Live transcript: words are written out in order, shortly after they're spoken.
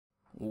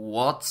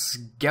What's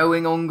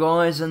going on,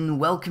 guys, and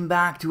welcome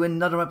back to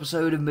another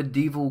episode of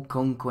Medieval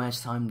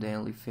Conquest. I'm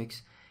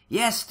Dailyfix.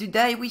 Yes,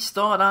 today we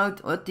start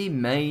out at the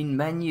main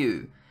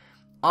menu.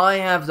 I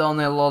have done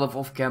a lot of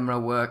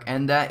off-camera work,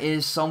 and that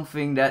is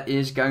something that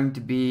is going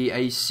to be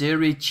a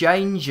series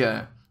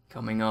changer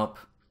coming up.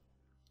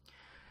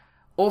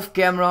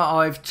 Off-camera,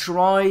 I've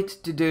tried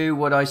to do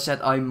what I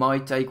said I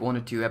might take 1 or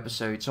 2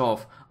 episodes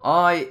of.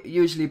 I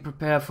usually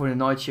prepare for the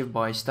night shift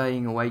by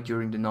staying awake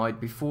during the night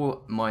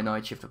before my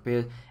night shift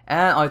appeared,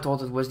 and I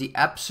thought it was the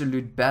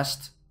absolute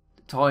best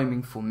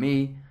timing for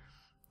me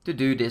to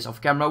do this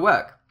off-camera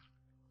work.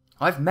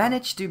 I've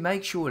managed to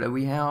make sure that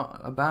we have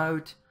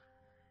about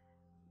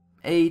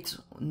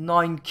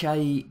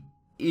 8-9k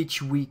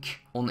each week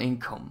on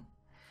income.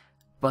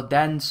 But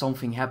then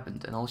something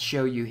happened, and I'll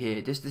show you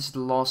here. This is the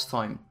last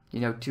time,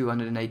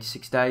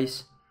 286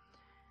 days.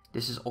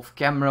 This is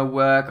off-camera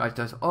work. I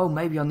thought, oh,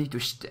 maybe I need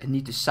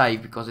to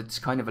save because it's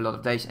kind of a lot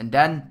of days. And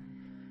then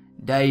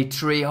day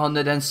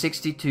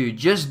 362,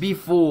 just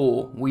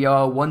before we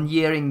are 1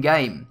 year in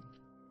game.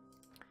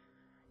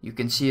 You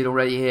can see it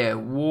already here.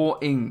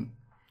 Warring.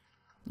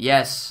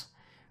 Yes,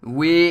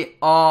 we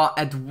are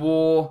at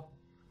war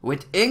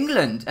with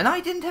England, and I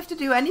didn't have to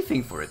do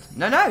anything for it.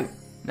 No.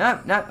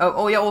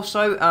 Oh yeah.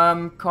 Also,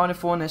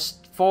 Carnarvon has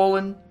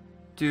fallen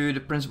to the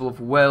Principle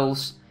of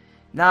Wales.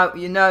 Now,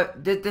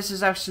 this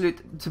is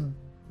the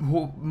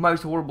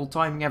most horrible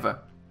timing ever.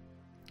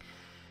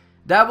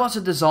 There was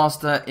a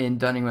disaster in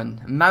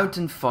Dunningham,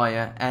 mountain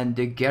fire, and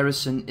the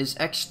garrison is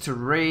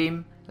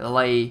extremely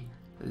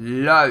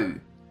low.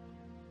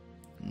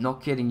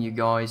 Not kidding you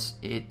guys,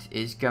 it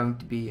is going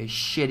to be a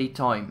shitty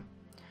time.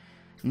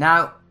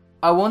 Now,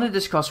 I want to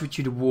discuss with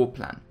you the war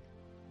plan.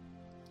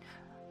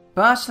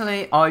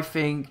 Personally, I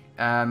think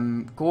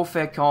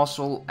Corfair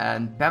Castle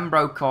and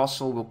Pembroke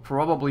Castle will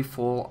probably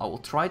fall. I will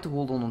try to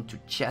hold on to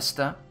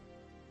Chester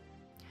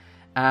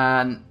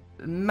and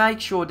make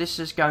sure this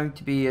is going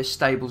to be a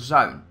stable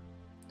zone.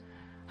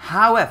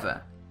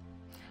 However,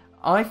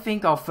 I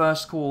think our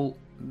first goal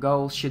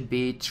should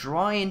be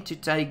trying to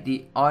take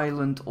the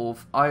island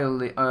of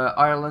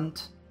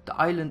Ireland. The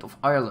island of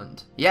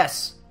Ireland.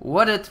 Yes,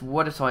 what a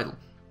title.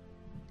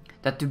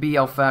 That to be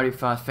our very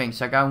first thing.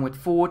 So going with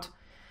Fort,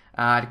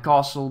 the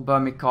castle,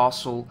 Birmingham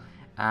Castle,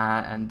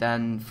 and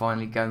then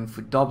finally going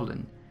for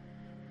Dublin.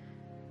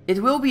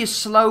 It will be a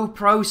slow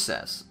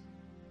process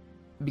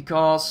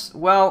because,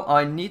 well,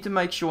 I need to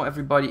make sure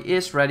everybody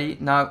is ready.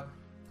 Now,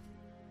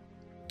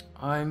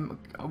 I'm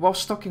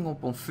stocking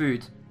up on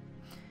food.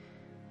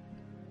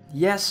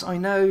 Yes, I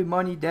know,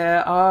 money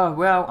there.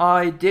 Well,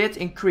 I did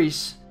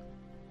increase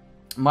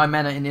my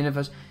mana in the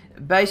universe.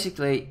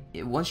 Basically,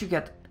 once you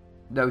get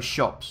those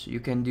shops, you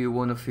can do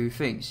one of two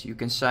things. You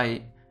can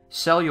say,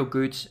 sell your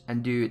goods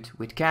and do it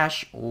with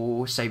cash,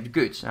 or save the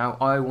goods. Now,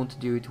 I want to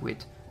do it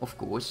with, of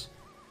course,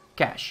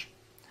 cash.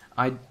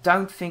 I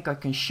don't think I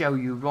can show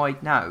you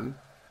right now,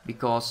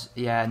 because,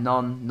 yeah,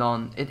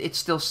 none. It's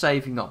still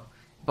saving up.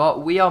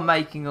 But we are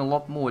making a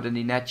lot more than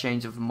the net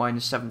change of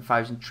minus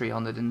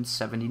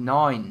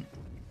 7,379.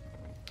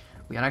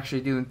 We are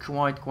actually doing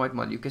quite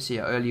much. You can see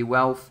our early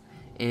wealth.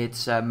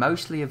 It's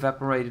mostly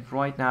evaporated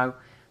right now.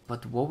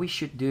 But what we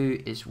should do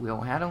is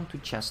we'll head on to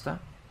Chester.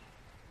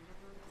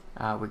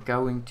 We're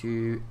going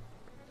to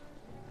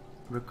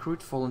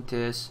recruit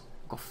volunteers.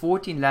 We've got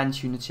 14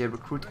 lance units here.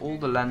 Recruit all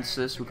the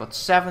lances. We've got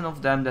 7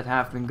 of them that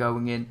have been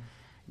going in,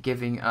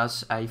 giving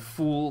us a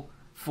full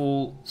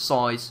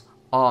size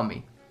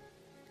army.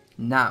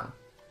 Now,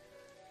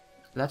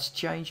 let's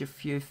change a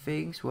few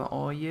things. Where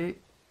are you?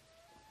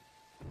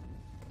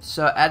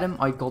 Sir Adam,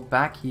 I got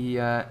back. He,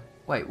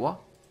 wait, what?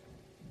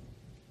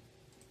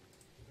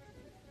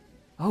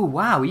 Oh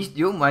wow,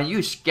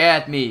 you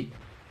scared me.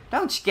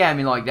 Don't scare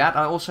me like that.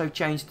 I also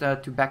changed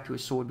back to a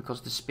sword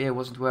because the spear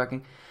wasn't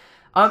working.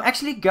 I'm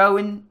actually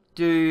going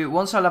to,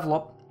 once I level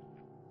up,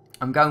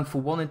 I'm going for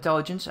 1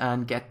 intelligence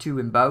and get 2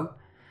 in bow.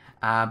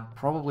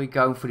 Probably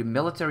going for the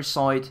military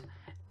side,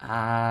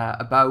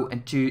 a bow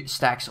and 2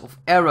 stacks of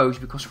arrows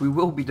because we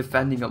will be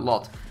defending a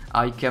lot.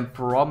 I can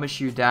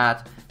promise you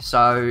that.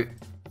 So,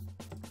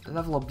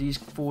 level up these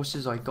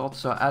forces I got.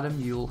 So Adam,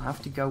 you'll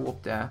have to go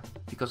up there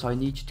because I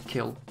need you to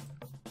kill.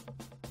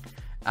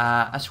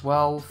 As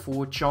well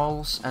for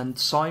Charles and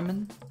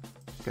Simon,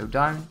 go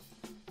down.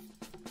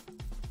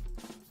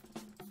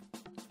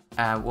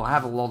 We'll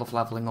have a lot of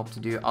leveling up to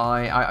do.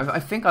 I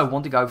think I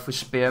want to go for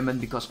Spearmen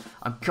because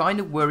I'm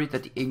kind of worried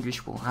that the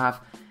English will have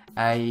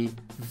a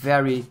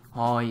very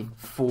high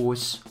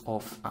force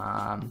of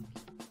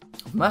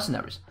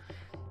mercenaries.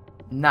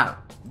 Now,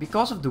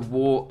 because of the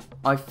war,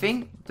 I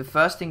think the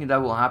first thing that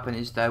will happen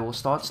is they will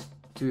start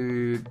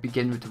to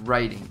begin with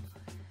raiding.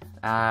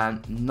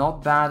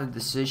 Not bad a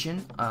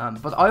decision,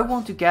 but I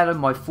want to gather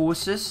my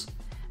forces,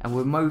 and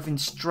we're moving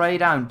straight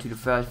down to the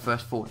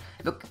first fort.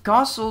 Look,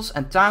 castles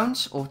and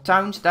towns,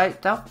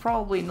 they'll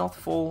probably not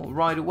fall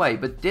right away,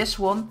 but this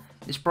one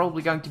is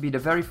probably going to be the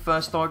very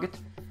first target.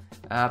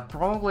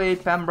 Probably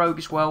Pembroke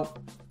as well.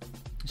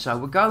 So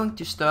we're going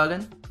to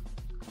Stirling.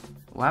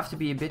 We'll have to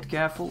be a bit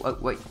careful. Oh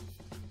wait,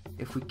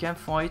 if we can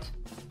fight.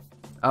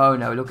 Oh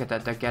no, look at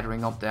that, they're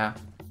gathering up there.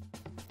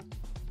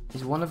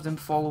 Is one of them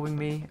following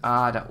me?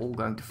 Ah, they're all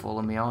going to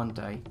follow me, aren't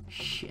they?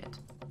 Shit.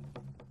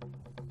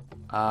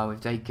 Oh, if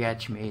they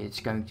catch me,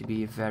 it's going to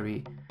be a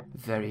very,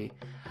 very...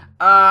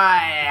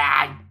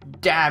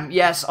 damn,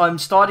 yes, I'm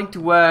starting to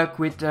work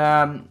with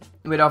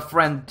our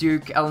friend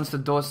Duke, Ellen's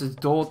daughter's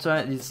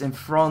daughter. It's in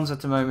France at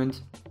the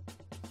moment.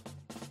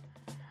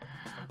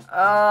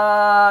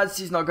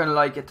 She's not gonna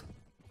like it.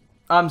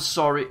 I'm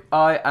sorry.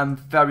 I am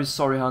very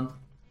sorry, hon.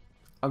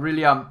 I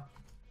really am.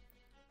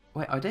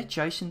 Wait, are they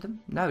chasing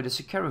them? No, there's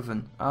a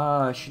caravan.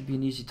 Ah, should be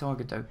an easy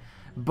target though.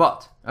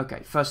 But,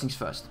 okay, first things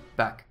first.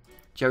 Back.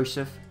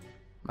 Joseph,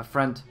 my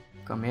friend,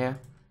 come here.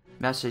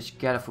 Message,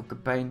 gather for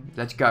campaign.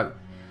 Let's go.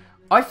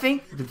 I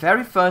think the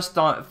very first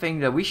thing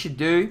that we should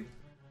do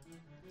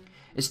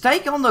is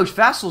take on those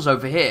vassals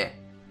over here.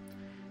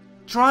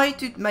 Try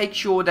to make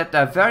sure that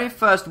the very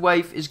first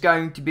wave is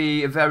going to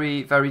be a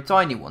very, very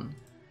tiny one.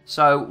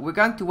 So we're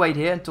going to wait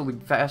here until the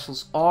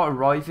vassals are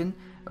arriving.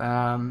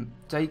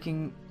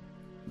 Taking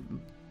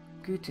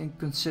good in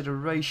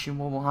consideration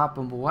what will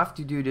happen. We'll have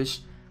to do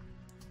this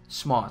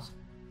smart.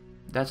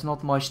 That's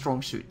not my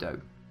strong suit though.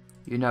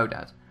 You know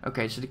that.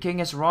 Okay, so the king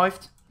has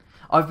arrived.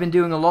 I've been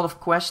doing a lot of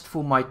quests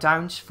for my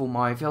towns, for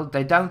my village.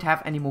 They don't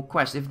have any more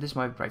quests. If this is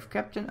my brave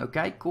captain.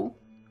 Okay, cool.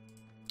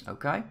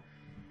 Okay.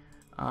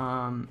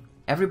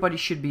 Everybody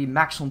should be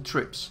max on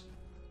trips.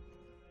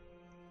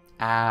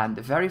 And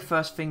the very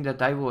first thing that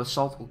they will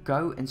assault will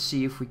go and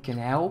see if we can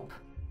help.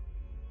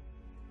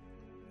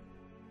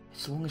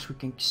 As long as we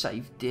can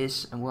save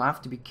this. And we'll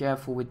have to be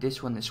careful with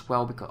this one as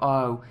well. Because,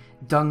 oh,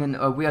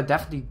 Dungan, we are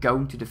definitely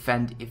going to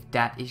defend if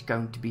that is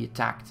going to be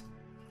attacked.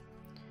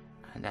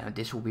 And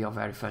this will be our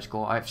very first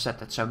goal. I've said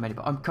that so many,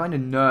 but I'm kind of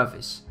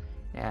nervous.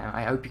 Yeah,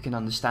 I hope you can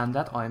understand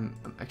that. I'm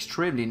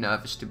extremely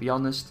nervous, to be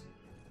honest.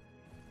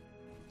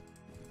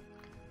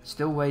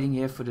 Still waiting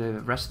here for the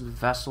rest of the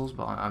vessels,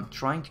 but I'm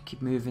trying to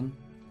keep moving.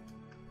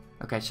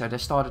 Okay, so they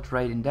started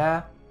raiding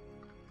there.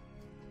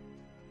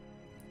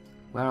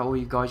 Where are all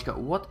you guys go?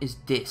 What is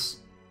this?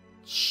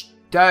 Shh,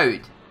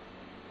 dude!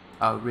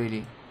 Oh,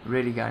 really?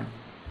 Really going?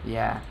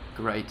 Yeah,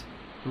 great.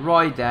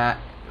 Right there.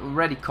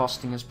 Already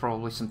costing us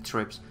probably some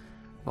trips.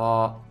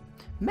 But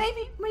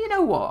maybe, you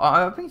know what?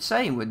 I've been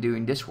saying we're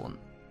doing this one.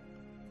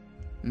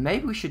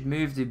 Maybe we should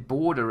move the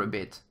border a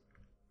bit.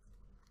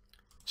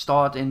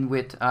 Start in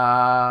with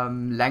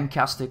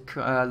Lancaster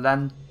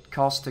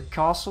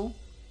Castle.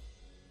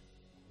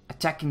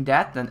 Attacking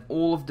that, then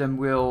all of them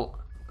will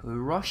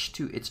rush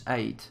to its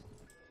aid.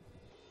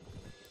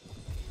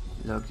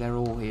 Look, they're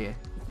all here.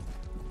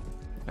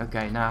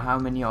 Okay, now how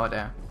many are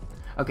there?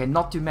 Okay,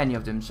 not too many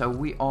of them, so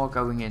we are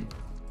going in.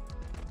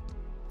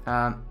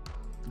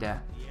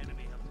 There.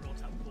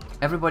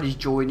 Everybody's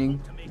joining.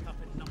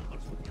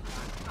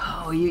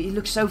 Oh, he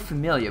looks so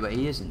familiar, but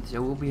he isn't. So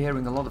we'll be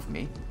hearing a lot of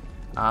me.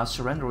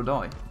 Surrender or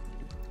die.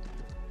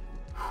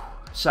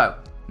 So,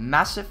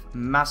 massive,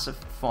 massive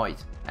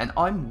fight. And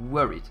I'm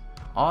worried.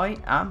 I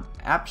am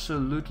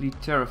absolutely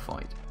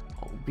terrified.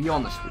 I'll be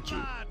honest with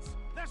you.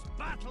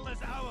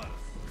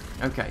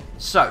 Okay,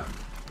 so.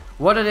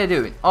 What are they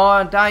doing?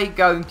 Are they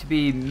going to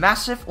be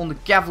massive on the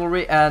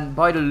cavalry? And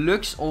by the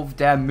looks of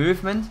their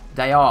movement,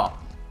 they are.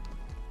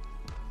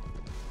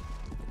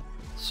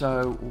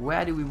 So,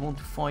 where do we want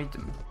to fight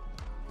them?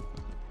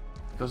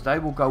 Because they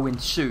will go in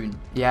soon.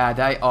 Yeah,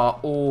 they are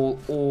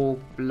all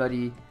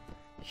bloody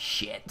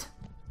shit.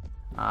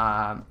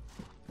 My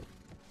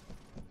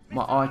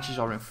archers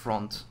are in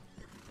front.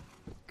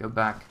 Go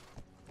back.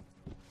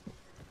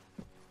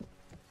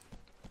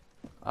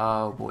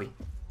 Oh boy.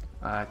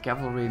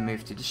 Cavalry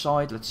move to the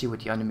side. Let's see what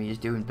the enemy is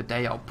doing. But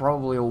they are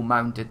probably all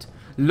mounted.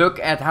 Look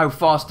at how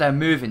fast they're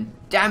moving.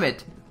 Damn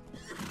it.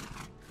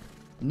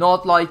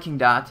 Not liking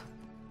that.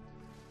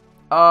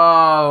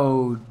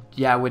 Oh,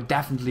 yeah, we're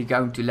definitely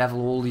going to level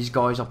all these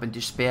guys up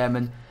into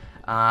spearmen.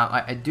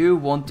 I do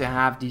want to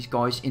have these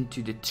guys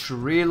into the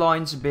tree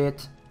lines a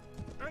bit.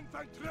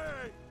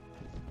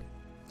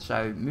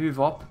 So,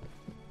 move up.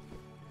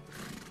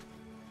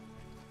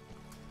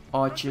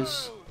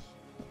 Archers.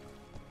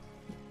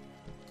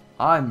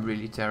 I'm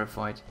really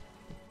terrified.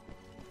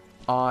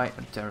 I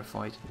am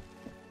terrified.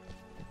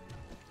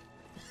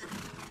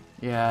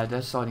 Yeah,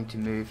 they're starting to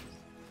move.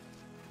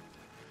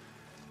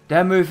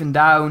 They're moving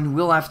down,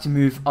 we'll have to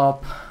move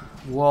up.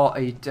 What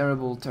a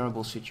terrible,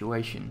 terrible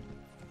situation.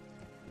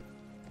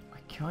 I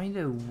kind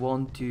of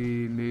want to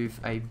move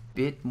a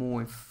bit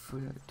more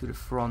to the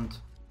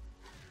front.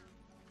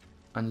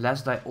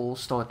 Unless they all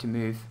start to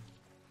move.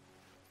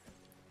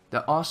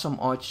 There are some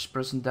archers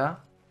present there.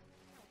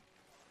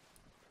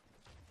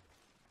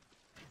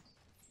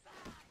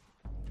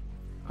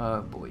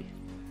 Oh boy.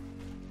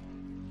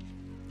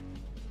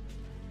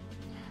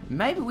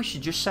 Maybe we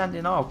should just send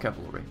in our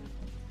cavalry.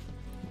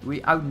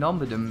 We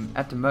outnumber them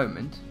at the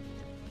moment.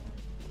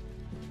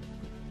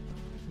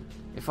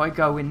 If I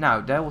go in now,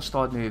 they will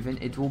start moving.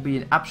 It will be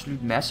an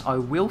absolute mess. I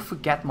will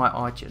forget my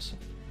archers.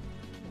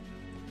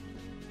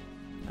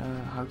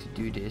 How to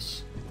do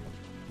this.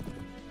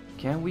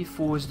 Can we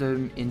force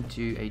them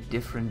into a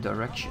different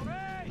direction?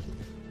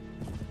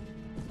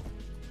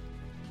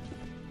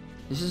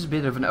 This is a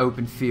bit of an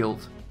open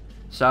field.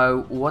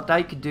 So what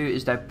they could do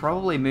is they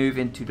probably move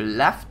into the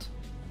left.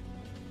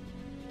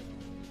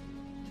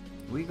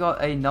 We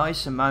got a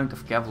nice amount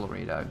of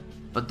cavalry though.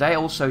 But they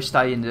also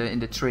stay in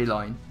the tree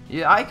line.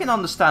 Yeah, I can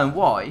understand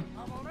why.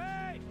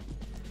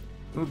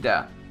 Move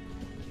there.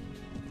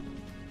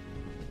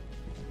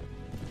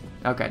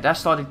 Okay, they're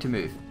starting to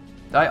move.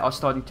 They are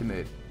starting to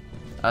move.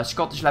 A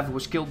Scottish level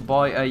was killed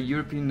by a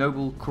European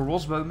noble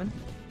crossbowman.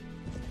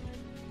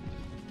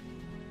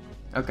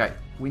 Okay,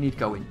 we need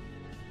going.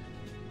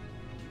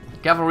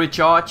 Cavalry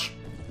charge.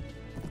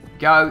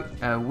 Go.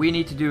 We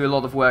need to do a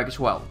lot of work as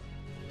well.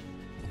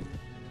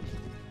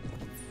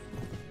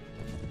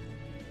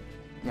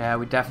 Yeah,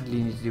 we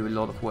definitely need to do a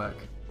lot of work.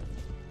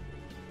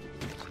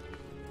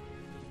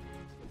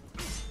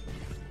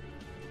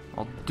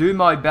 I'll do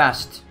my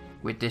best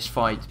with this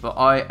fight, but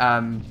I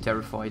am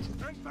terrified.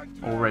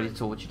 Already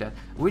told you that.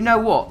 We know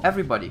what?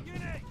 Everybody.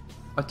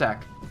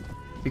 Attack.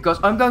 Because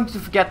I'm going to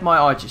forget my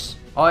archers.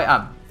 I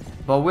am.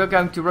 But we're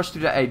going to rush to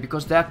the A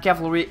because their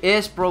cavalry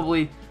is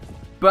probably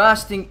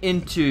bursting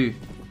into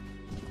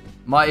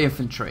my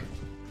infantry.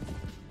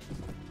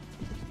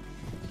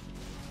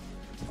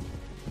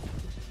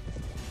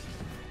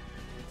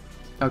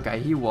 Okay,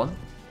 he won.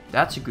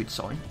 That's a good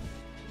sign.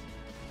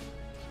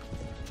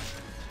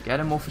 Get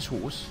him off his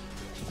horse.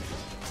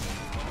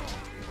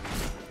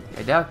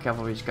 Okay, their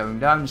cavalry is going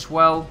down as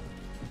well.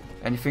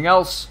 Anything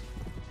else?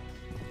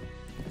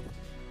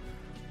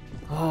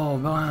 Oh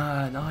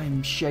man,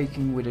 I'm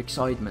shaking with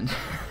excitement.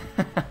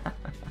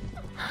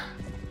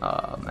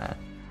 Oh man.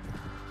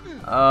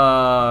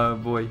 Oh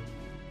boy.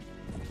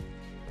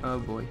 Oh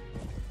boy.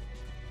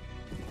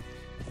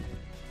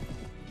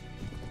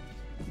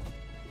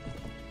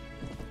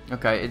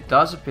 Okay, it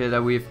does appear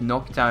that we've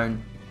knocked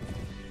down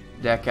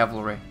their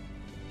cavalry.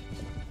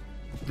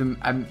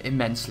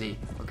 Immensely.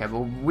 Okay,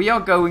 well we are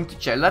going to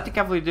check. Let the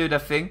cavalry do their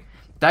thing.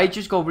 They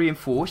just got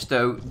reinforced,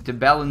 though the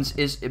balance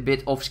is a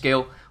bit off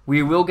scale.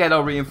 We will get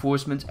our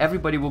reinforcements.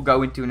 Everybody will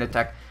go into an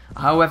attack.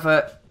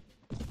 However,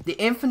 the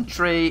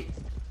infantry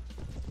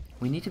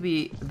we need to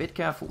be a bit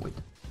careful with.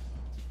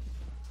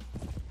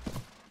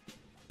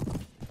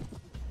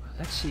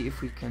 Let's see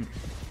if we can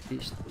at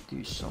least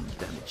do some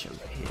damage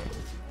over here.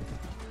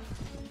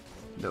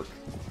 Look,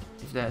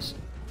 if there's...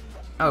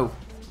 Oh,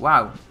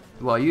 wow.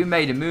 Well, you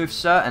made a move,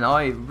 sir, and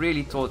I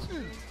really thought...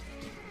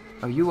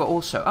 Oh, you were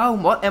also... Oh,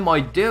 what am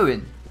I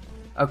doing?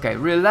 Okay,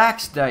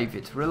 relax,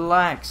 David.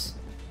 Relax.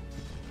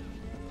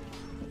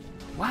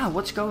 Wow,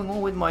 what's going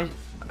on with my...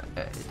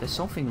 there's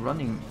something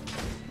running.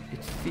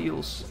 It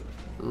feels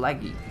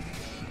laggy.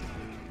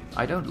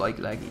 I don't like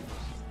laggy.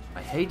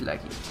 I hate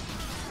laggy.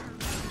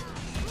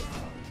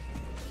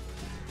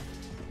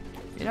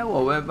 You know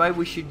what? Maybe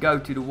we should go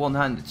to the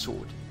one-handed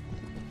sword.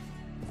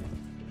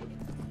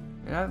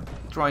 You know,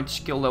 trying to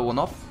skill that one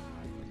up.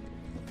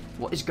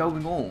 What is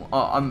going on?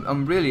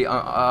 I'm really...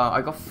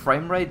 I got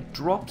frame rate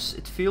drops,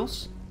 it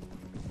feels.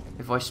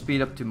 If I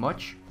speed up too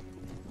much.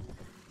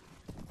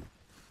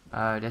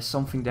 There's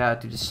something there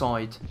to the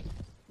side.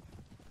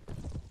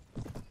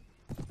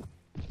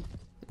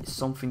 There's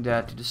something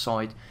there to the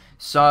side.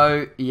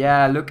 So,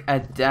 yeah, look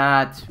at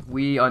that.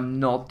 We are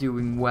not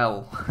doing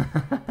well.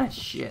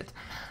 Shit.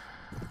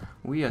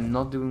 We are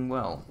not doing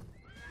well.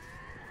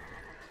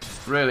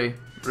 Really?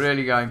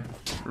 Really, guy?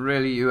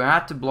 Really, you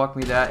had to block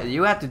me there.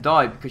 You had to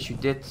die because you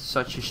did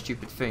such a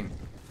stupid thing.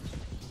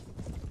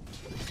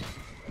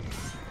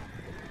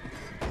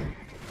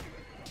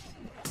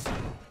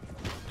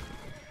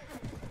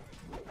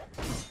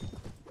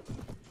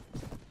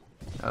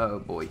 Oh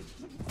boy.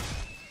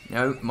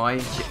 No, my...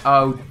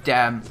 Oh,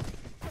 damn.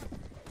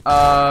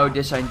 Oh,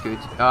 this ain't good.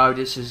 Oh,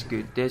 this is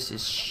good. This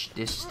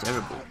is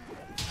terrible.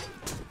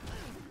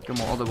 Come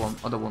on, other one,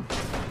 other one.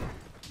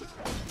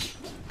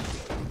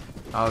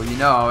 Oh, you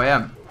know how I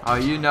am. Oh,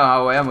 you know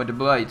how I am with the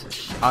blade.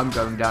 I'm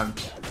going down.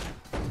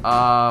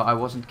 I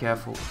wasn't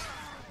careful.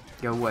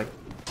 Go away.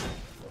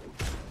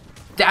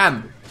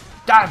 Damn!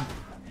 Damn!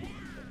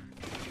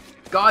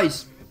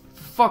 Guys,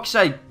 for fuck's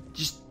sake,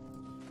 just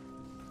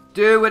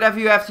do whatever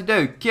you have to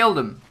do. Kill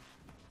them.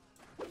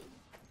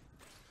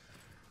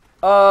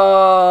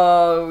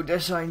 Oh,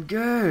 this ain't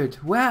good.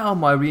 Where are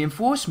my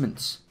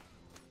reinforcements?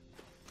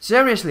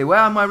 Seriously, where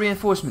are my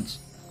reinforcements?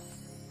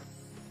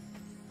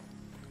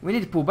 We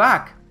need to pull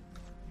back.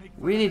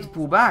 We need to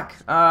pull back.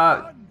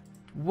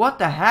 What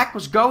the heck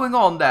was going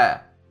on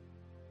there?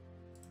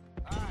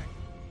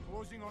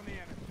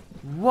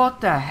 What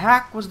the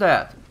heck was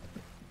that?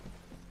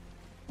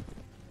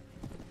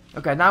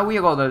 Okay, now we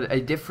got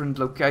a different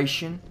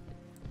location.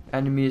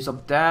 Enemy is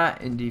up there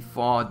in the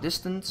far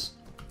distance.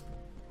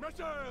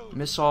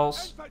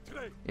 Missiles.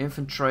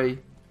 Infantry.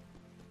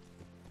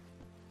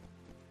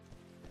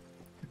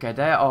 Okay,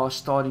 they are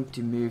starting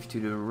to move to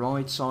the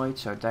right side,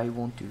 so they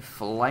want to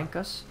flank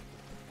us.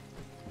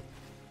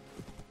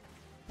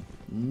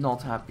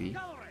 Not happy.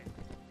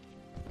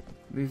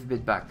 Move a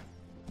bit back.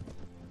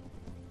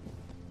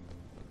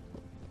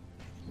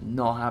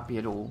 Not happy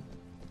at all.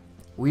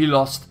 We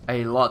lost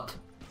a lot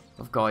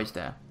of guys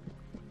there.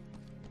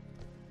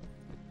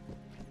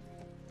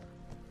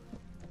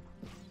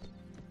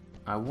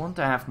 I want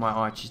to have my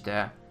archers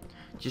there.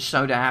 Just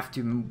so they have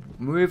to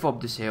move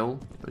up this hill,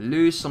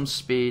 lose some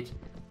speed,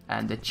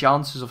 and the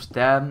chances of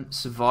them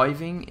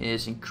surviving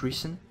is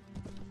increasing.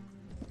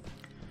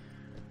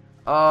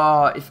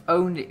 If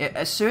only,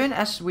 as soon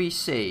as we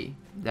see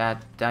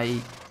that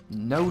they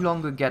no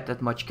longer get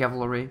that much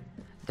cavalry,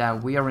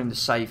 then we are in the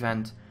safe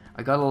end.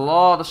 I got a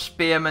lot of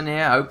spearmen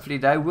here, hopefully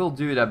they will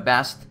do their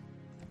best.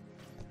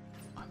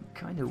 I'm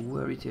kind of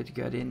worried here to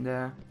get in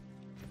there.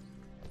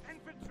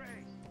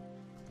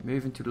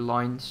 Move into the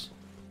lines,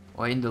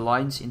 or in the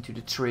lines, into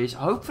the trees.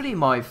 Hopefully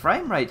my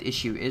frame rate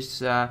issue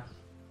is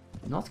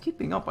not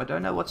keeping up. I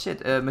don't know what's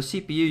it. My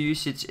CPU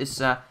usage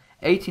is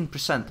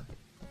 18%.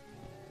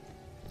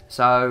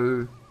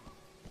 So,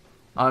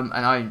 and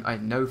I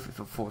know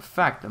for a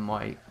fact that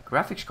my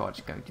graphics card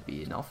is going to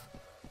be enough.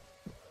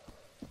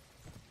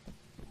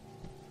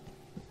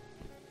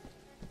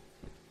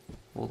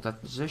 Hold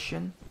that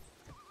position.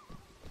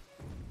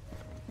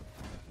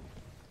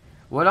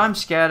 What I'm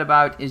scared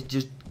about is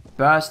just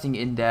bursting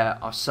in there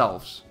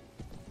ourselves.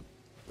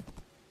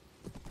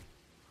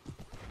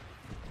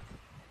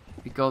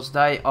 Because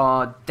they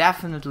are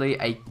definitely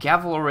a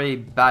cavalry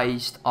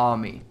based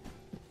army.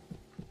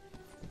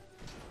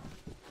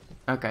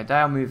 Okay, they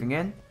are moving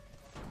in.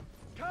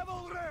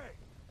 Cavalry!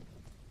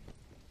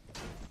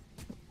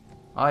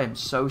 I am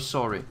so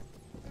sorry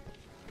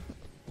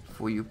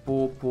for you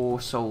poor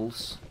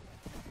souls.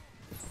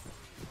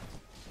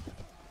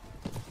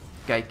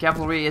 Okay,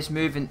 cavalry is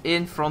moving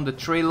in from the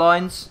tree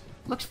lines.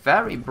 Looks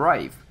very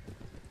brave.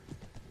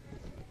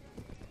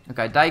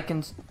 Okay, they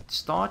can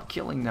start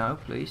killing now,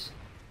 please.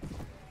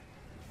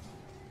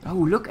 Oh,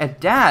 look at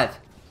that!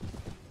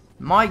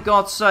 My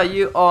god, sir,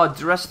 you are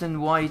dressed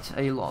in white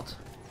a lot.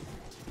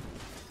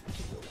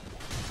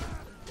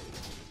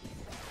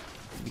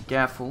 Be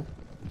careful.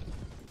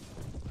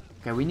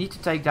 Okay, we need to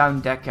take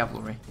down that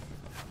cavalry.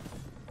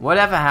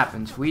 Whatever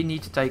happens, we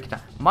need to take it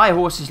down. My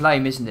horse is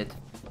lame, isn't it?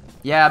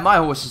 Yeah, my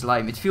horse is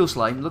lame. It feels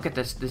lame. Look at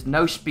this. There's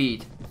no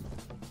speed.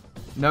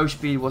 No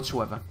speed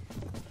whatsoever.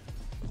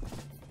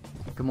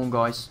 Come on,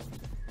 guys.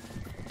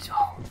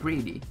 Oh,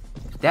 really?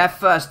 That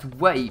first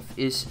wave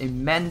is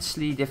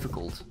immensely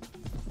difficult.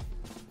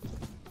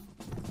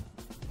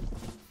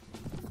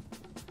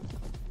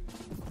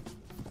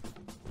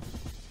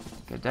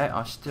 Okay, they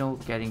are still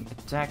getting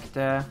attacked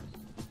there.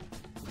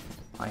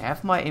 I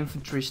have my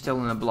infantry still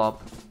in a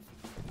blob.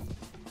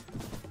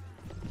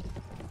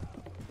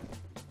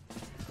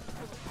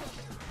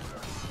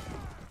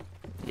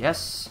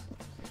 Yes.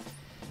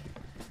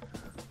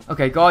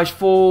 Okay, guys,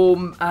 for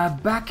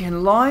back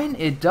in line,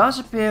 it does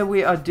appear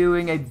we are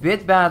doing a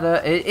bit better.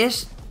 It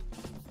is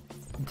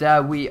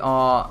that we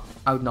are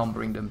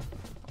outnumbering them.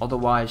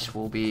 Otherwise,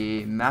 we'll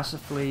be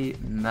massively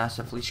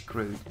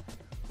screwed.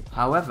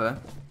 However,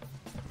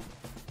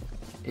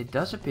 it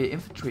does appear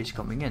infantry is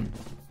coming in.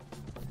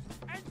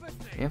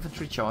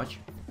 Infantry charge.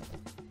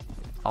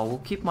 I will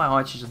keep my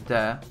archers up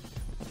there.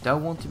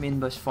 Don't want them in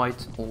this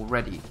fight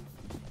already.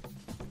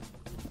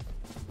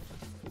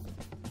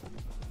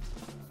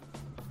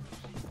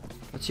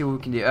 Let's see what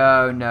we can do.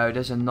 Oh no,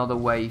 there's another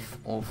wave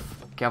of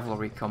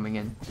cavalry coming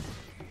in.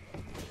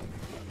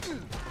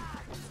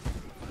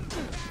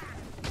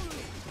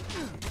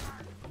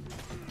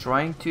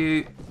 Trying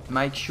to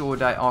make sure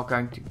they are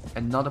going to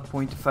another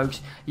point of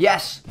focus.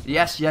 Yes!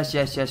 Yes.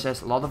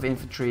 A lot of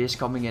infantry is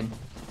coming in.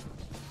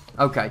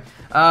 Okay.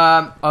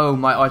 Oh,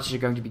 my archers are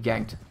going to be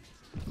ganked.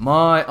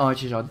 My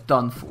archers are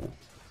done for.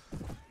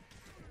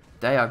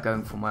 They are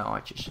going for my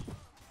archers.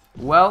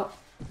 Well,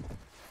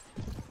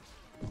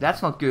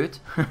 that's not good.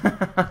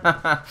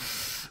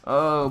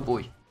 Oh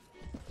boy.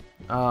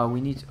 I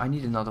need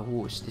another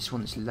horse. This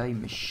one is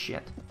lame as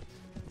shit.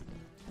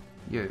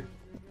 You,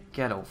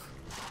 get off.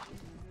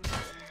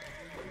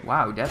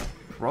 Wow, that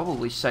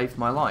probably saved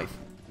my life.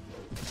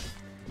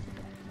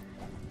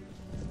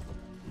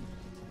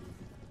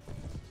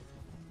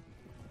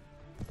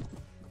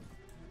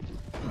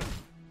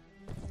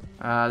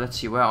 Let's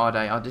see, where are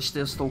they? Are they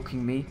still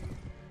stalking me?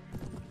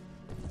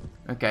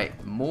 Okay,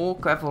 more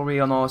cavalry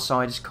on our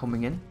side is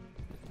coming in.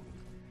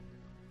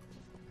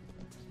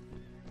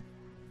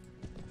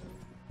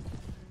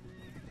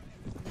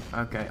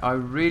 Okay, I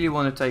really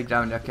want to take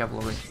down their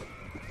cavalry.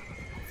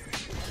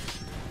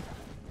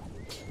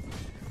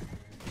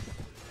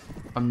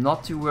 I'm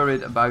not too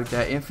worried about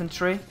their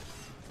infantry,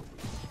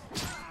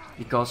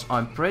 because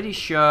I'm pretty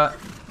sure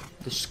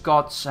the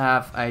Scots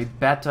have a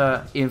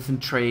better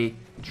infantry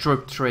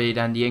troop tree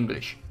than the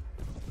English.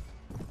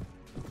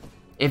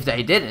 If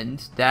they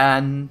didn't,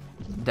 then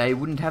they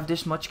wouldn't have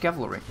this much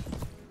cavalry.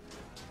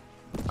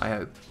 I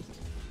hope.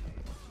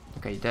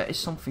 Okay, there is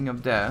something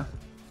up there.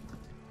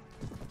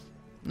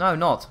 No,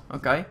 not.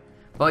 Okay.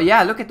 But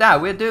yeah, look at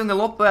that. We're doing a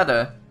lot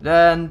better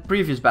than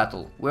previous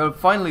battle. We're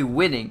finally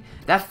winning.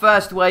 That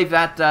first wave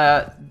had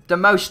the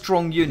most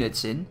strong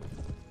units in.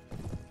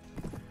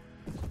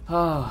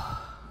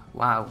 Oh,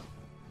 wow.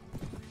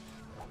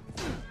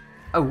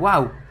 Oh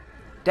wow.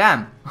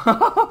 Damn.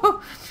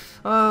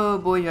 Oh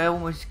boy, I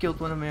almost killed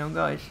one of my own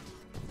guys.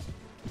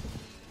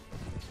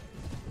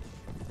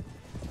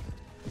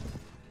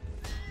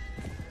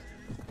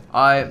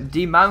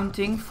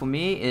 Demounting for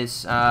me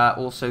is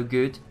also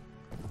good.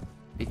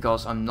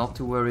 Because I'm not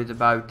too worried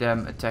about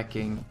them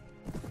attacking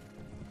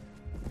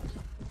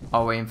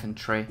our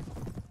infantry.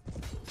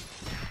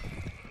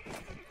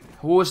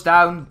 Horse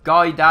down,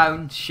 guy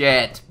down,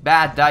 shit.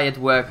 Bad day at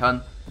work,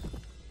 hun.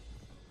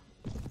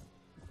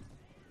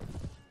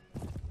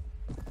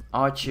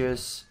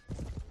 Archers.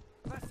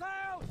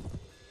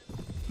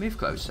 Move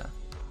closer.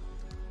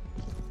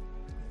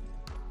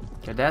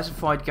 Okay, there's a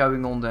fight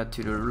going on there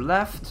to the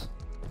left.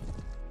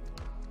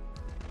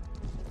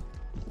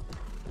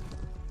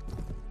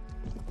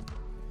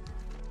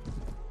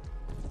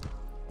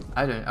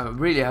 I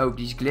really hope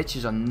these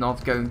glitches are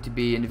not going to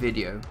be in the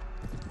video.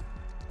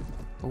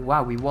 Oh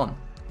wow, we won.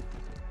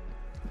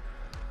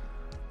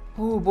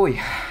 Oh boy.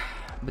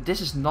 But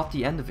this is not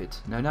the end of it.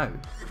 No, no.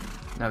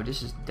 No,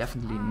 this is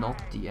definitely not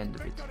the end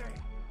of it.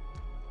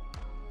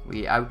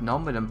 We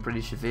outnumber them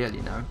pretty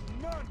severely now.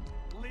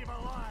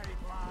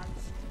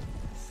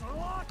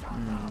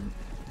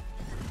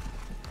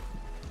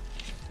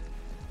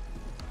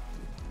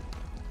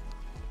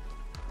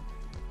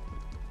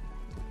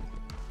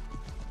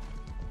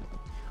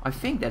 I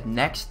think that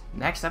next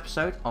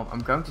episode I'm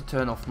going to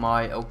turn off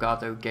my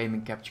Elgato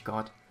gaming capture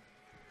card.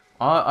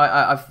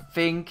 I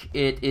think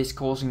it is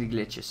causing the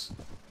glitches.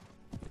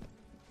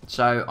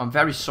 So I'm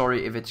very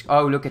sorry if it's...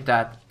 Oh, look at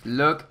that.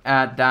 Look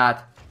at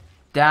that.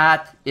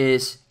 That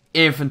is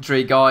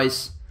infantry,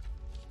 guys.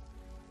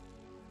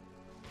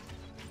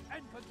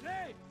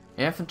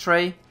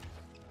 Infantry.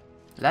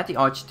 Let the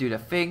archers do their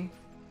thing.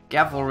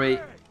 Cavalry.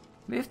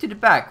 Move to the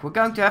back. We're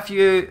going to have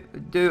you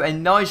do a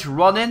nice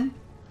run-in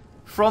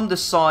from the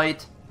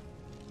side.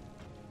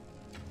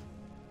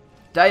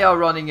 They are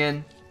running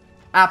in.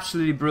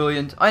 Absolutely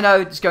brilliant. I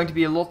know it's going to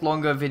be a lot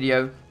longer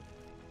video.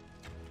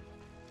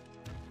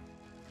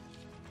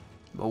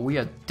 But we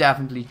are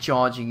definitely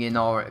charging in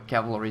our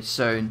cavalry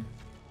zone.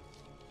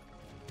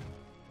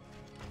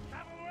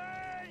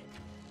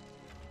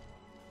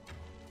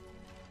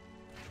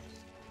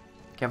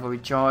 Cavalry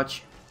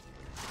charge.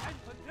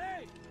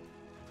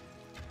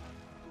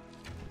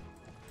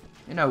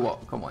 You know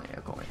what? Come on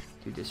here, come on here.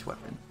 Do this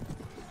weapon.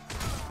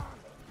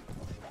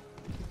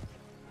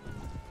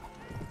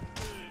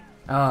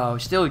 Oh,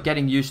 still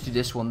getting used to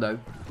this one though.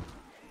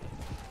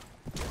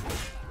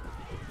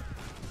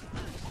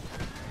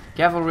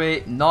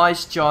 Cavalry,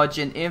 nice charge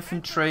in.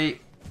 Infantry,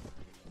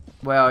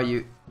 where are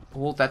you?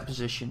 Hold that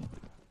position.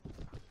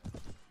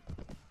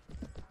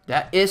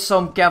 There is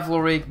some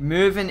cavalry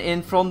moving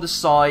in from the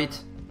side.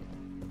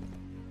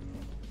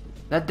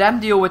 Let them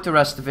deal with the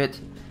rest of it.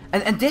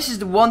 And this is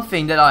the one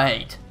thing that I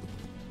hate.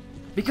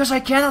 Because I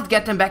cannot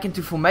get them back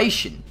into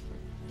formation.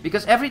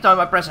 Because every time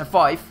I press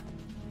F5,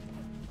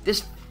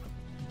 this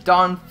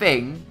darn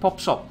thing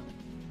pops up.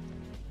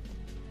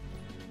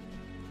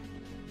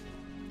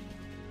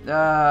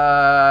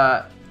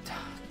 Damn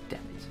it.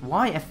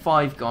 Why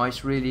F5,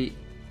 guys? Really?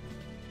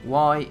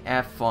 Why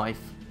F5?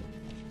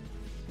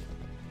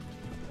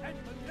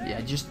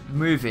 Yeah, just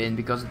move in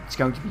because it's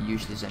going to be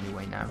useless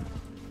anyway now.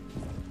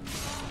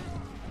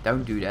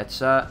 Don't do that,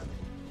 sir.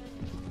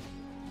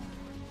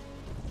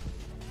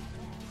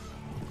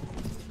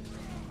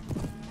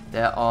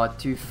 There are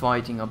two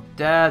fighting up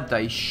there.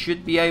 They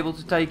should be able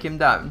to take him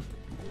down.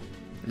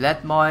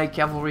 Let my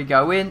cavalry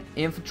go in.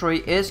 Infantry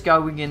is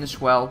going in as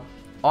well.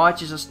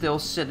 Archers are still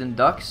sitting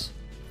ducks.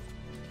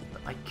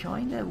 But I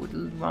kinda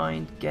wouldn't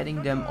mind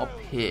getting them up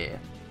here.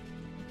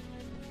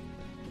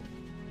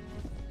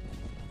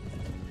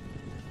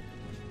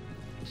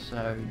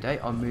 So they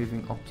are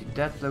moving up to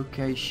that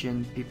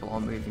location. People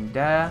are moving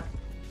there.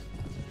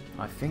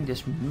 I think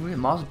this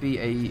must be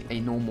a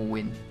normal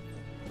win.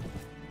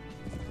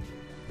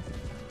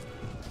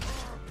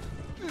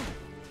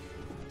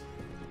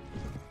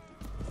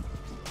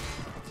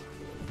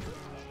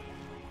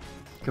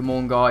 Come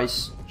on,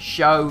 guys.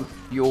 Show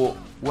your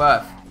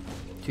worth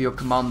to your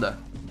commander.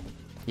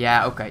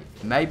 Yeah, okay.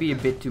 Maybe a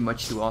bit too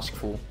much to ask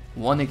for.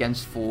 1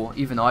 against 4.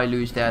 Even I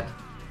lose that.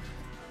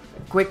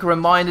 Quick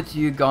reminder to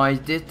you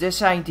guys.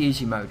 This ain't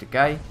easy mode,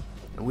 okay?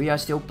 We are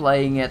still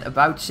playing at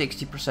about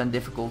 60%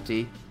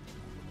 difficulty.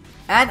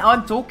 And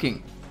I'm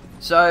talking.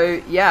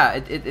 So,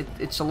 yeah.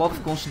 It's a lot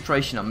of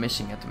concentration I'm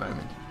missing at the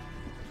moment.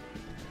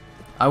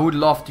 I would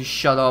love to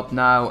shut up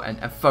now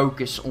and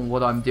focus on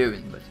what I'm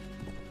doing. But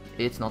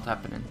it's not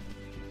happening.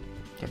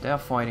 Okay, they are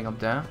fighting up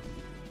there.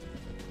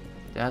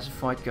 There's a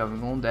fight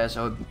going on. There's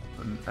a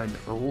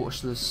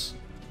horseless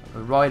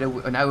rider.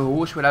 No, a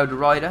horse without a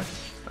rider.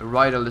 A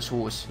riderless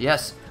horse.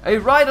 Yes, a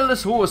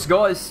riderless horse,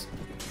 guys.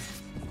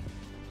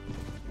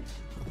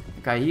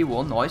 Okay, he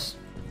won. Nice.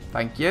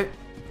 Thank you.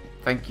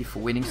 Thank you for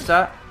winning,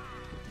 sir.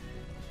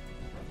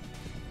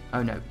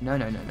 Oh no, no,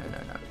 no, no, no,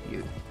 no, no.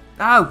 You.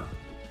 Ow!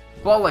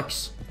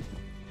 Bollocks.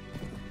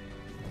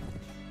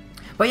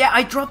 But yeah,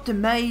 I dropped the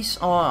mace.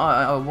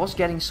 I was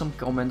getting some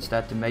comments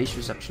that the mace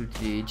was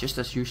absolutely just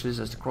as useless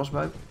as the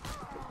crossbow.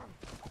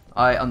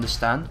 I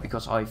understand,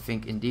 because I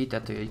think indeed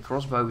that the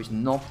crossbow is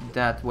not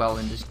that well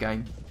in this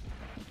game.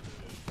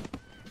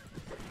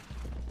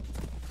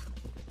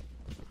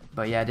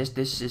 But yeah,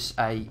 this is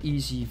a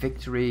easy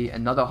victory.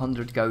 Another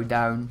 100 go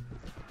down.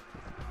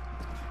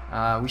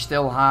 We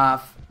still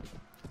have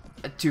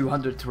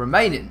 200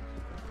 remaining.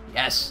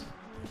 Yes.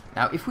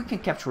 Now, if we can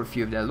capture a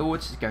few of their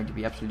lords, it's going to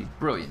be absolutely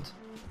brilliant.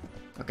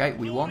 Okay,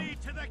 we won.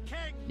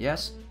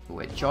 Yes,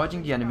 we're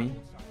charging the enemy.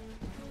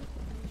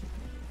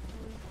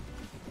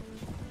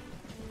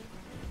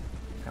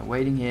 And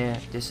waiting here.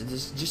 This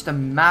is just a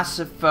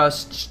massive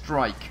first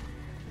strike.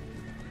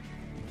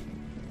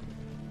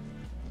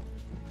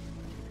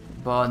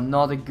 But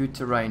not a good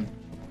terrain.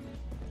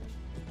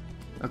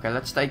 Okay,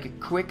 let's take a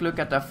quick look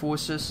at their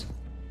forces.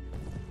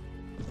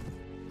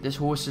 This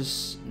horse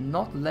is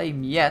not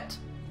lame yet.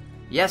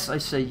 Yes, I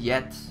say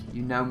yet.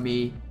 You know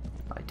me.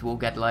 It will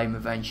get lame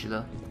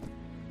eventually.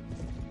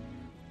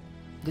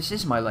 This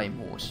is my lame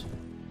horse.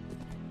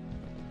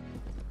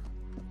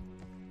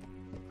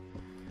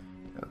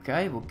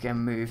 Okay, we can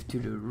move to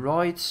the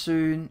right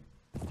soon.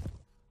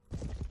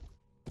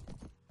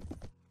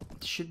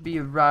 It should be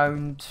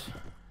around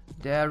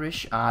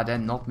there-ish. Ah, they're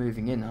not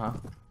moving in, huh?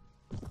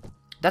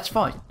 That's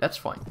fine, that's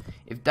fine.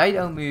 If they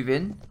don't move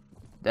in,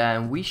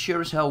 then we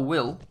sure as hell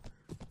will.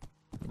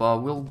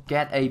 But we'll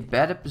get a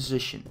better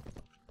position.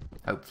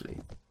 Hopefully.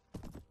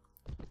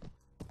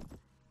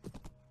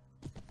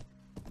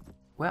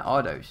 Where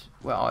are those?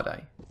 Where are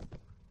they?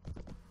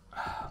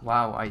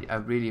 Wow, I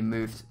really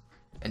moved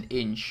an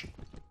inch.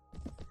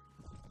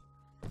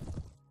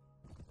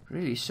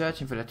 Really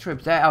searching for the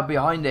troops. They are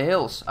behind the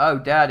hills. Oh,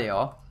 there they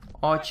are.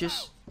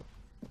 Archers.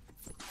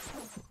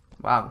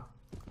 Wow.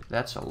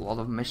 That's a lot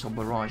of missile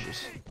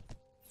barrages.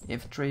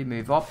 Infantry,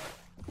 move up.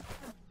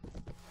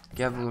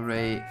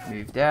 Cavalry,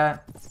 move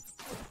there.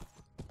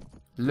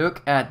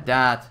 Look at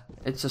that.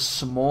 It's a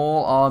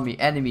small army.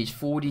 Enemies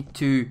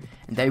 42.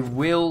 And they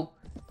will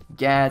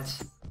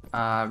get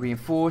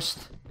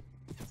reinforced.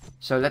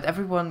 So let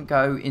everyone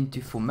go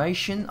into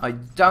formation. I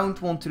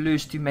don't want to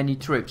lose too many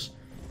troops.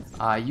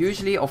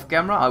 Usually off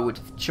camera I would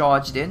have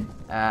charged in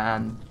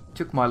and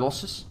took my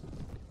losses.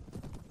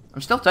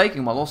 I'm still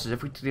taking my losses.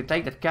 If we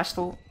take that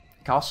castle,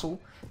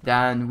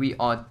 then we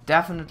are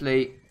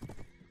definitely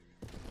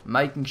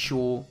making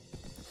sure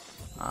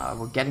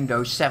we're getting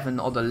those 7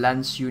 other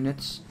lance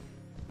units.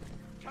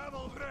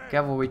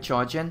 Cavalry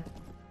charge in.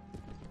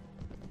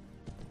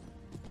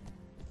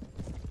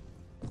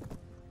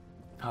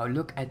 Oh,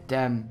 look at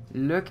them.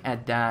 Look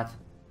at that.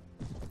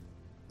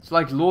 It's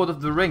like Lord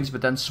of the Rings,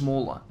 but then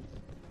smaller.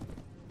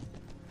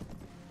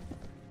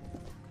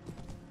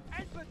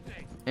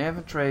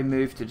 Infantry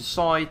move to the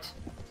side.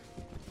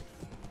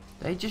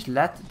 They just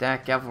let their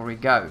cavalry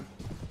go.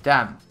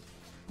 Damn.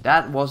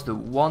 That was the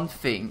one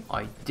thing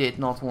I did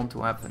not want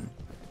to happen.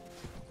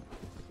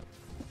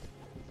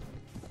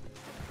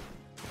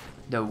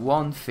 The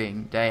one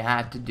thing they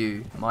had to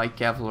do, my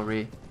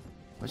cavalry,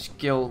 was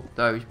kill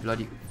those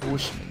bloody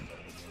horsemen.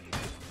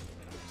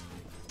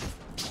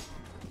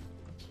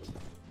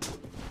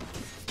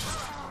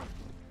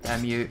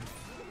 Damn you.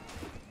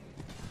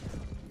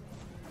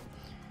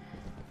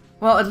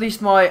 Well, at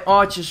least my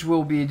archers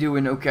will be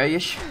doing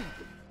okay-ish.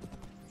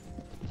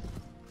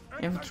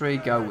 Infantry,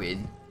 go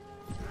in.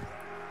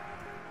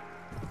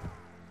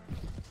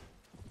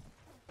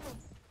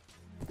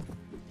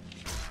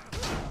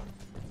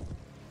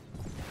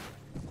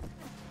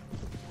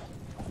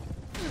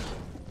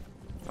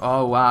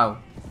 Oh wow,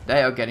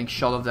 they are getting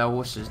shot of their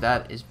horses.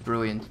 That is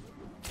brilliant.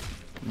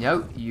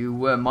 No, you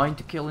were mine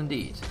to kill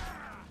indeed.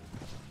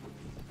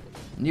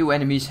 New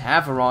enemies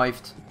have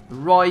arrived.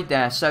 Right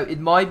there, so it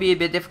might be a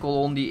bit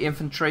difficult on the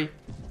infantry.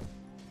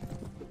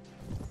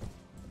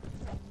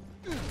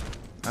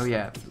 Oh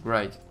yeah,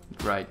 great,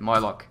 great, my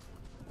luck.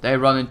 They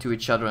run into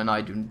each other and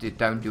I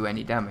don't do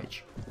any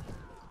damage.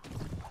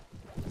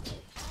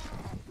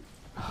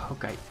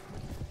 Okay,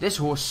 this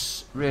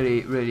horse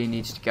really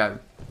needs to go.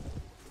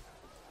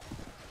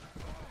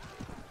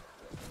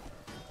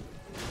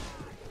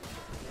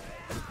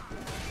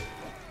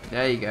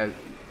 There you go.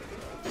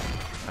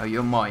 Oh,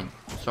 you're mine,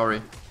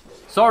 sorry.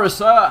 Sorry,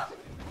 sir!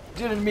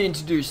 Didn't mean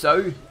to do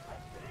so.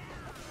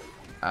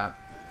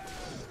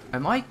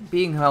 Am I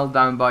being held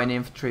down by an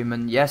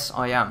infantryman? Yes,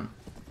 I am.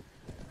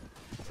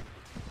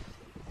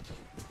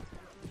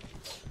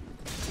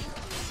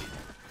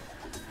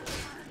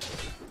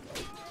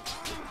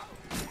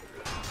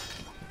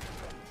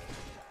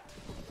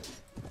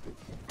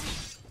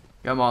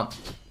 Come on.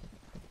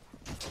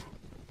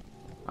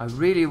 I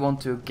really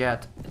want to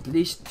get at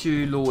least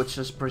 2 lords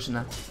as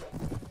prisoner.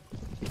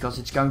 Because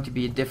it's going to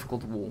be a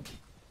difficult war.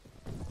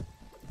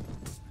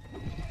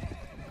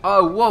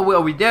 Oh, what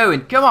are we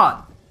doing? Come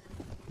on!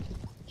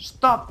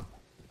 Stop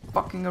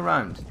fucking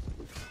around.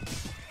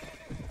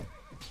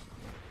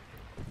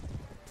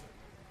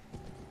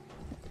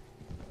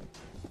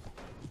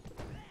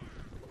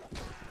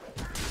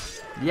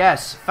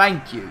 Yes,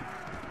 thank you.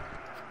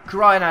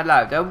 Crying out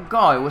loud. That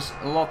guy was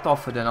a lot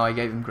tougher than I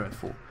gave him credit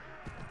for.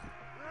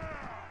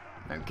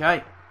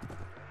 Okay.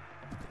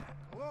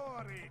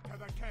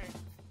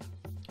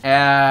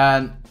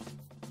 And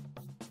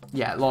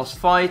yeah, last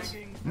fight.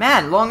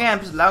 Man, long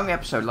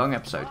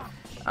episode.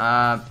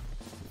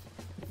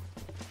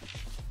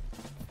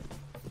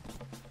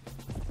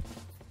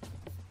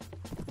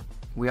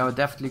 We are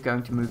definitely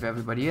going to move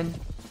everybody in.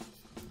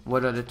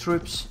 What are the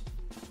troops?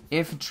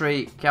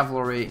 Infantry,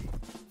 cavalry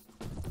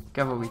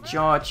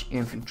charge,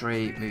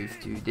 infantry move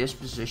to this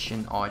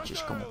position,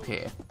 archers come up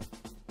here.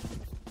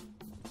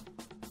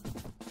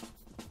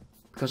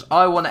 Because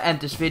I want to end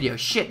this video.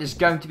 Shit, this is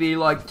going to be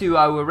like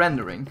 2-hour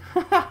rendering.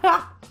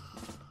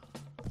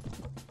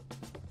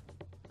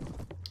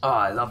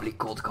 Ah, lovely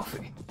cold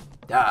coffee.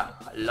 Yeah,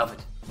 I love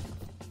it.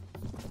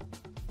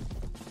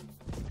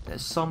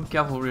 There's some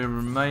cavalry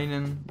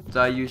remaining.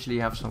 They usually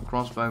have some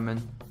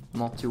crossbowmen.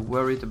 Not too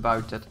worried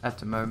about that at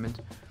the moment.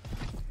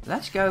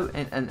 Let's go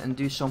and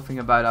do something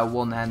about our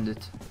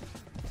one-handed.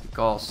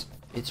 Because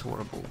it's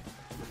horrible.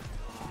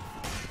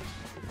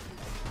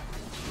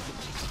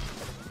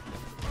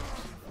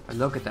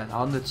 Look at that,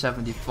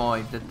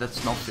 175.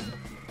 That's nothing.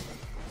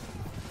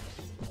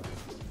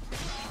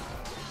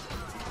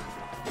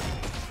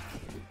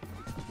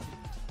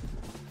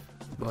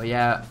 Well,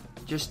 yeah,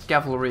 just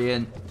cavalry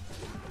in.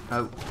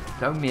 Oh,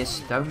 don't miss.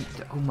 Don't.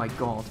 Oh my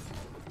god.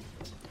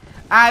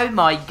 Oh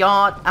my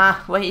god.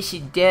 Ah, what is he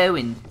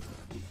doing?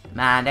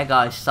 Man, that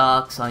guy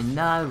sucks. I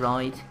know,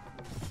 right?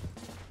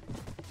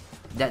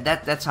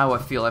 That's how I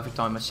feel every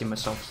time I see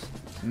myself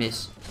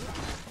miss.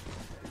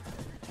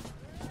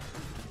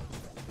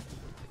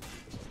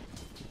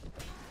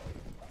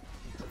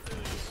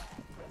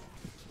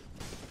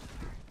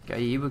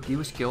 Okay, he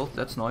was killed.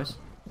 That's nice.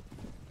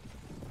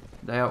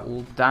 They are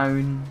all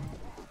down.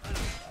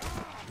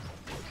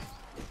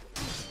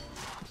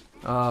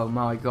 Oh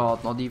my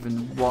god, not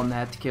even one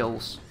head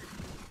kills.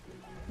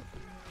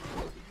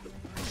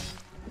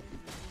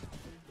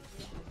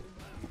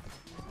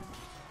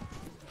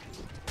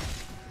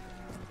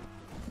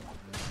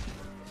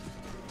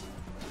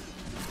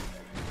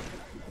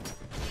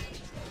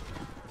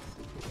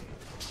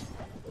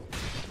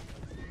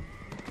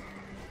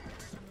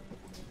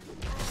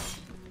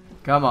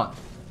 Come on.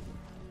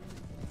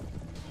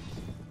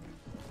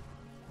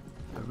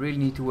 I really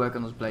need to work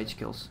on those blade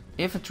skills.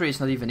 Infantry is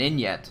not even in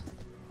yet.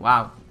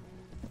 Wow.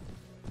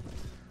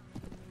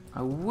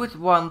 I would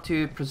want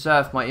to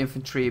preserve my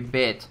infantry a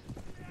bit.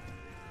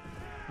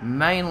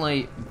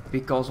 Mainly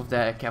because of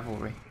their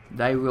cavalry.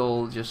 They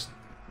will just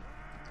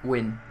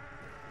win.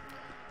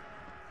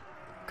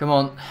 Come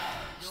on.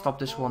 Stop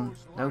this one.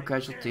 No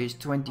casualties.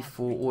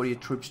 24. Order your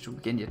troops to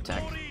begin the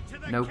attack.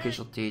 No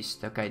casualties.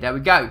 Okay, there we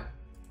go.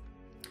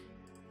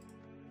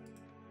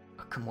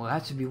 Come on, that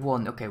has to be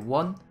 1. Okay,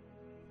 1,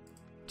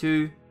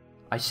 2.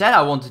 I said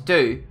I wanted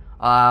 2.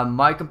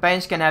 My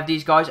campaigns can have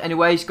these guys.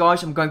 Anyways,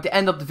 guys, I'm going to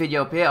end up the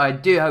video up here. I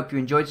do hope you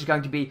enjoyed. It's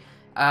going to be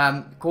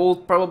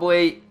called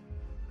probably,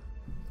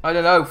 I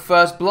don't know,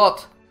 First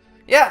Blood.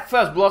 Yeah,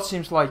 First Blood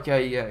seems like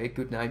a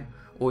good name.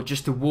 Or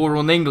just a War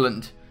on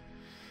England.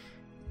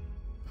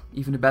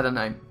 Even a better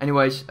name.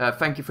 Anyways,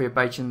 thank you for your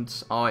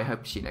patience. I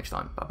hope to see you next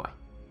time. Bye bye.